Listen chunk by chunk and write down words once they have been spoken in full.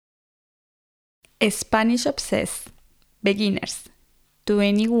Spanish obsessed, beginners,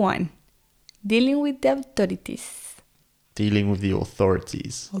 21, dealing with the authorities. Dealing with the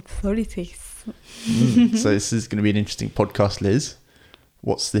authorities. Authorities. So this is going to be an interesting podcast, Liz.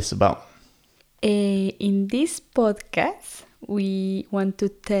 What's this about? In this podcast, we want to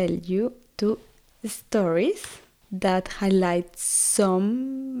tell you 2 stories that highlight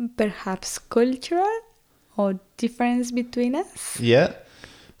some perhaps cultural or difference between us. Yeah.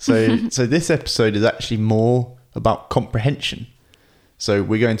 So this episode is actually more about comprehension. So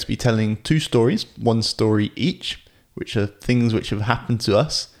we're going to be telling 2 stories, 1 story each, which are things which have happened to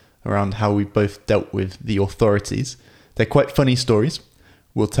us around how we both dealt with the authorities. They're quite funny stories.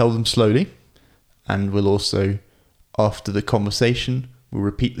 We'll tell them slowly, and we'll also, after the conversation, we'll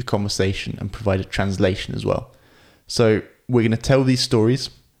repeat the conversation and provide a translation as well. So we're going to tell these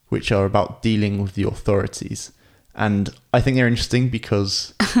stories which are about dealing with the authorities. And I think they're interesting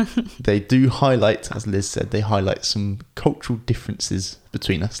because they do highlight, as Liz said, they highlight some cultural differences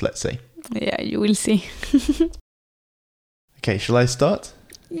between us, let's say. Yeah, you will see. Okay, shall I start?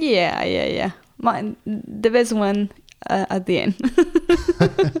 Yeah. The best one at the end.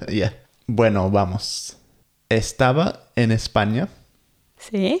 Yeah. Bueno, vamos. Estaba en España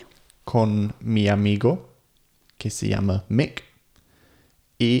Sí. con mi amigo que se llama Mick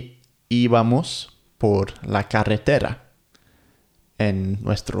y íbamos por la carretera en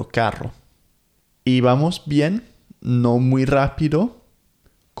nuestro carro. Íbamos bien, no muy rápido,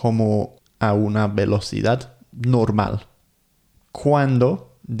 como a una velocidad normal.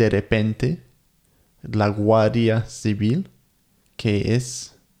 Cuando de repente la Guardia Civil, que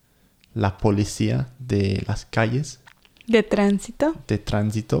es la policía de las calles De tránsito. de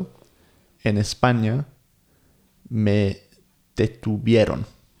tránsito en España, me detuvieron,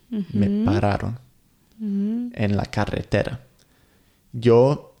 me pararon en la carretera.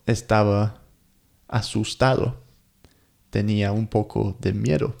 Yo estaba asustado, tenía un poco de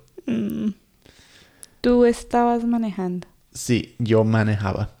miedo. Tú estabas manejando. Sí, yo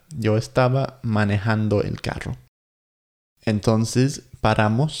manejaba. Yo estaba manejando el carro. Entonces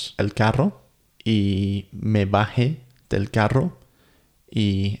paramos el carro y me bajé del carro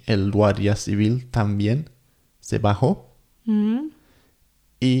y el guardia civil también se bajó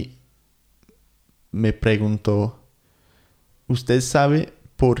y me preguntó, ¿usted sabe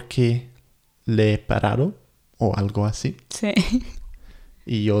por qué le he parado? O algo así. Sí.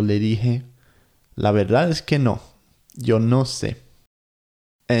 Y yo le dije, la verdad es que no, yo no sé.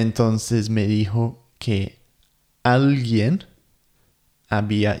 Entonces me dijo que alguien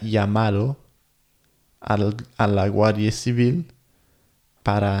había llamado a la Guardia Civil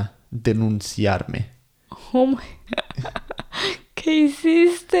para denunciarme. Oh my... ¿Qué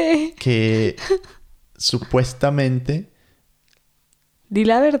hiciste? Que supuestamente... Di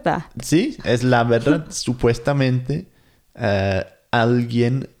la verdad. Sí, es la verdad. Supuestamente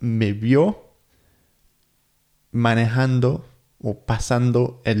alguien me vio manejando o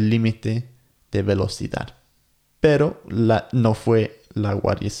pasando el límite de velocidad. Pero no fue la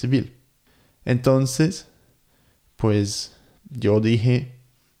Guardia Civil. Entonces, pues yo dije,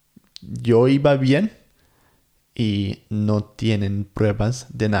 yo iba bien y no tienen pruebas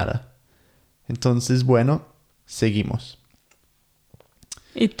de nada. Entonces, bueno, seguimos.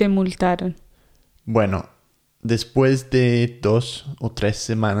 Y te multaron. Bueno, después de 2 o 3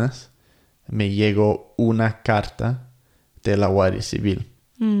 semanas me llegó una carta de la Guardia Civil.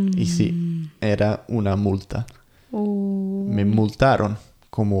 Y sí, era una multa. Me multaron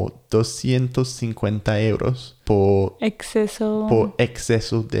como 250 euros por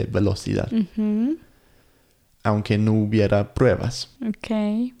exceso de velocidad. Aunque no hubiera pruebas.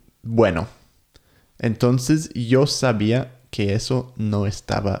 Ok. Bueno, entonces yo sabía que eso no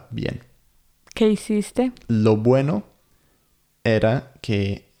estaba bien. ¿Qué hiciste? Lo bueno era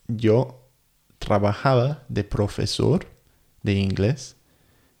que yo trabajaba de profesor de inglés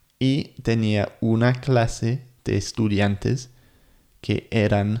y tenía una clase de estudiantes que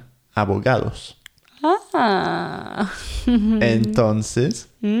eran abogados. Entonces,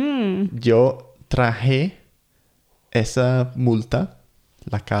 yo traje esa multa,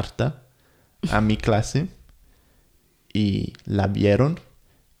 la carta, a mi clase y la vieron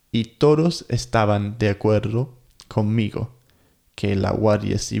y todos estaban de acuerdo conmigo que la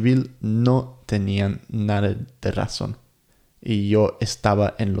Guardia Civil no tenían nada de razón y yo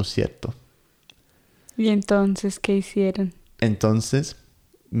estaba en lo cierto. ¿Y entonces qué hicieron? Entonces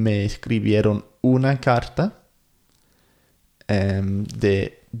me escribieron una carta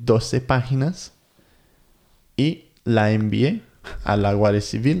de 12 páginas y la envié a la Guardia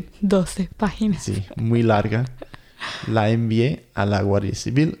Civil. 12 páginas. Sí, muy larga. La envié a la Guardia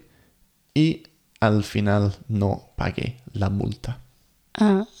Civil y al final no pagué la multa.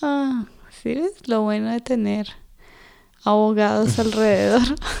 ¿Sí ves? Lo bueno de tener abogados alrededor.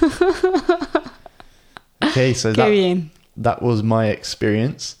 Okay, so Qué bien. that was my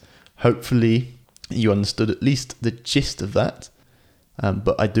experience. Hopefully you understood at least the gist of that.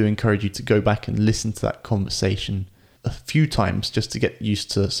 But I do encourage you to go back and listen to that conversation a few times just to get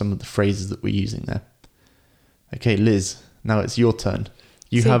used to some of the phrases that we're using there. Okay, Liz, now it's your turn.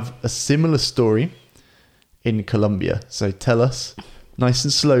 You Sí. have a similar story in Colombia. So tell us, nice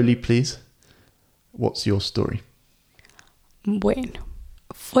and slowly, please, what's your story? Bueno,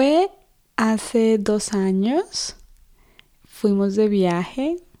 fue hace 2 años. Fuimos de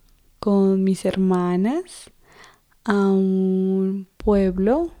viaje con mis hermanas a un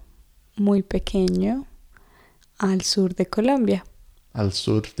pueblo muy pequeño al sur de Colombia. Al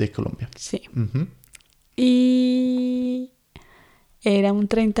sur de Colombia. Sí. Mhm. Y era un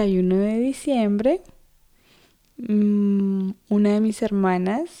 31 de diciembre. Una de mis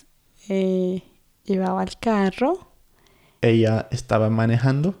hermanas llevaba el carro. Ella estaba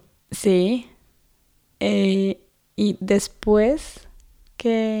manejando. Sí. Y después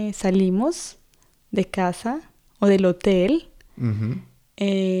que salimos de casa o del hotel, Mhm.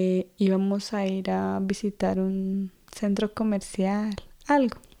 íbamos a ir a visitar un centro comercial,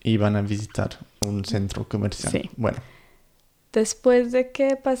 algo. Iban a visitar un centro comercial. Sí. Bueno, Después de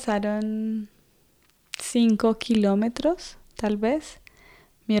que pasaron 5 kilómetros, tal vez,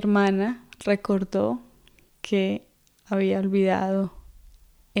 mi hermana recordó que había olvidado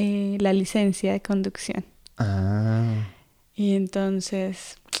la licencia de conducción. Y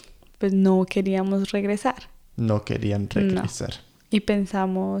entonces, pues no queríamos regresar. no querían regresar. Y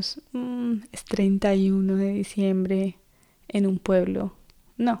pensamos, es 31 de diciembre en un pueblo.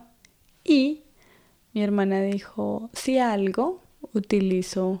 No. Y mi hermana dijo, si algo,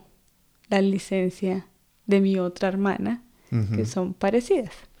 utilizo la licencia de mi otra hermana, Ujú. que son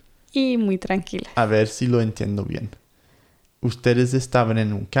parecidas. Y muy tranquilas. A ver si lo entiendo bien. Ustedes estaban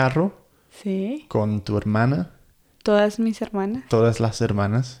en un carro Sí. con tu hermana, Todas mis hermanas. todas las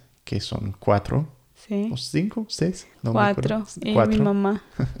hermanas, que son 4 Sí. o 5, 6, no me acuerdo. 4. Y 4. mi mamá.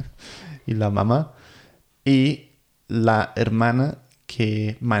 Y la mamá. Y la hermana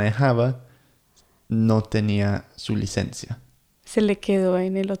que manejaba no tenía su licencia. Se le quedó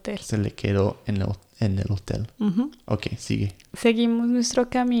en el hotel. Se le quedó en el hotel. Ujú. Ok, sigue. Seguimos nuestro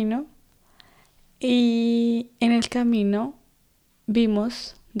camino y en el camino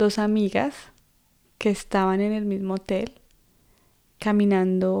vimos 2 amigas que estaban en el mismo hotel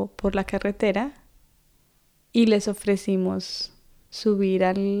caminando por la carretera y les ofrecimos subir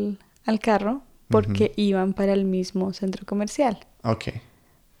al carro porque iban para el mismo centro comercial. Ok.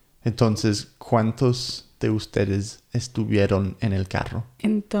 Entonces, ¿cuántos de ustedes estuvieron en el carro?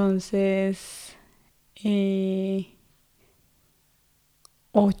 Entonces,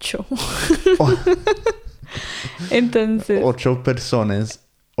 8. Oh, Entonces, 8 personas.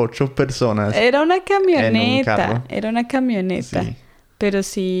 8 personas. era una En un camioneta, carro. era una camioneta, Sí. pero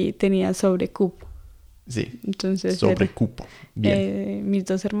sí tenía sobrecupo. Sí. Entonces, Sobre era, cupo. Bien. mis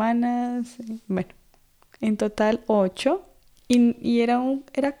 2 hermanas, bueno, en total 8. Y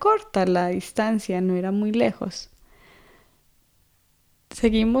era corta la distancia, no era muy lejos.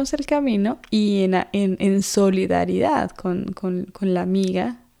 Seguimos el camino y en solidaridad con la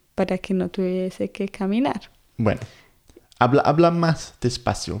amiga para que no tuviese que caminar. Bueno. Habla más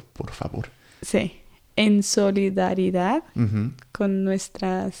despacio, por favor. Sí, en solidaridad Ujú. con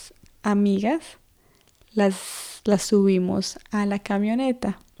nuestras amigas, las subimos a la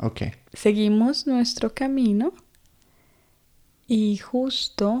camioneta. Ok. Seguimos nuestro camino y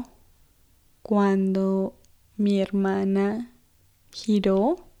justo cuando mi hermana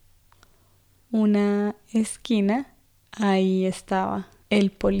giró una esquina, ahí estaba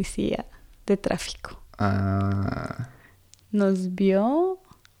el policía de tráfico. Nos vio,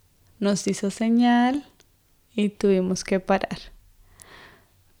 nos hizo señal y tuvimos que parar.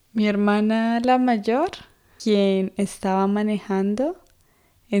 Mi hermana, la mayor, quien estaba manejando,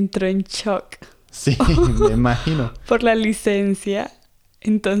 entró en shock Sí, me imagino. por la licencia.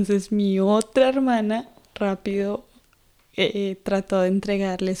 Entonces mi otra hermana rápido trató de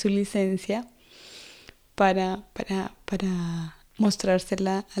entregarle su licencia para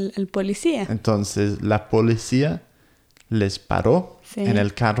mostrársela al policía. Entonces, la policía les paró Sí. en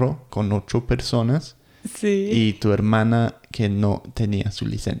el carro con 8 personas Sí, y tu hermana que no tenía su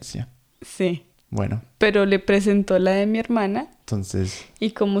licencia. sí. Bueno, Pero le presentó la de mi hermana entonces...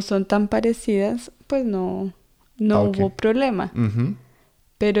 y como son tan parecidas, pues no Ok. hubo problema. ujú.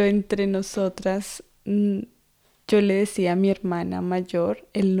 Pero entre nosotras, yo le decía a mi hermana mayor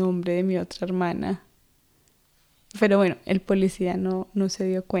el nombre de mi otra hermana. Pero bueno, el policía no se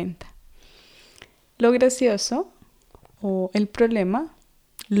dio cuenta. Lo gracioso o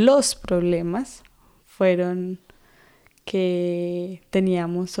los problemas fueron que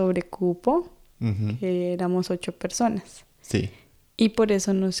teníamos sobrecupo, que éramos 8 personas. Sí. Y por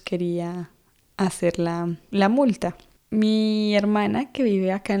eso nos quería hacer la multa. Mi hermana que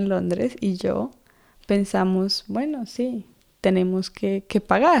vive acá en Londres y yo pensamos, bueno, sí, tenemos que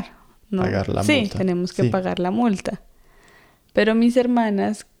pagar, ¿no? Pagar la sí, multa. tenemos que Sí. pagar la multa. Pero mis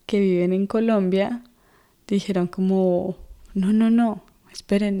hermanas que viven en Colombia dijeron como, no,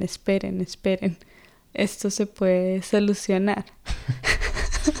 esperen. Esto se puede solucionar.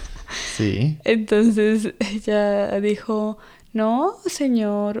 Sí. Entonces ella dijo, no,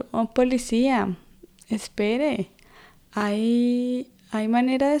 señor policía, espere, hay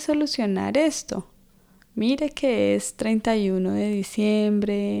manera de solucionar esto. Mire que es 31 de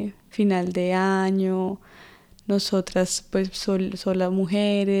diciembre, final de año. Nosotras, pues, solas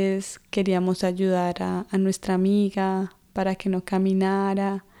mujeres, queríamos ayudar a nuestra amiga para que no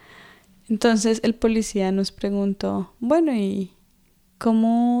caminara. Entonces el policía nos preguntó, bueno, ¿y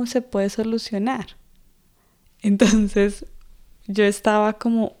cómo se puede solucionar? Entonces yo estaba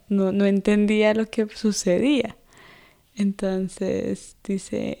como, no entendía lo que sucedía. Entonces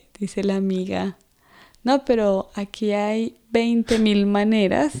dice la amiga, no, pero aquí hay 20.000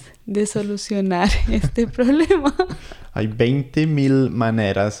 maneras de solucionar este problema. Hay 20.000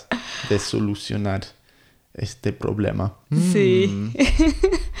 maneras de solucionar este problema. Sí.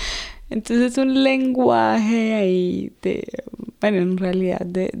 Entonces un lenguaje ahí bueno, en realidad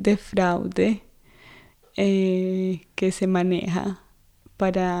de fraude que se maneja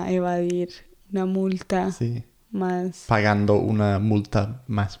para evadir una multa Sí. más. Pagando una multa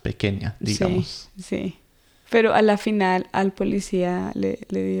más pequeña, digamos. Sí. Pero a la final al policía le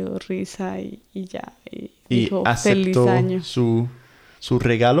dio risa y ya. Y dijo, feliz aceptó año. su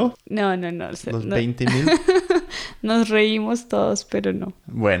regalo, No. los 20.000. Nos reímos todos, pero no.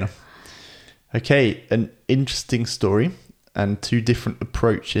 Bueno. Okay, an interesting story and 2 different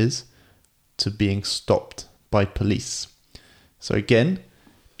approaches to being stopped by police. So again,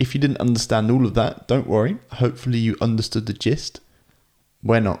 if you didn't understand all of that, don't worry. Hopefully you understood the gist.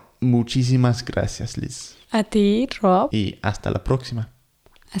 Bueno, muchísimas gracias, Liz. A ti, Rob. Y hasta la próxima.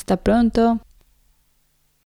 Hasta pronto.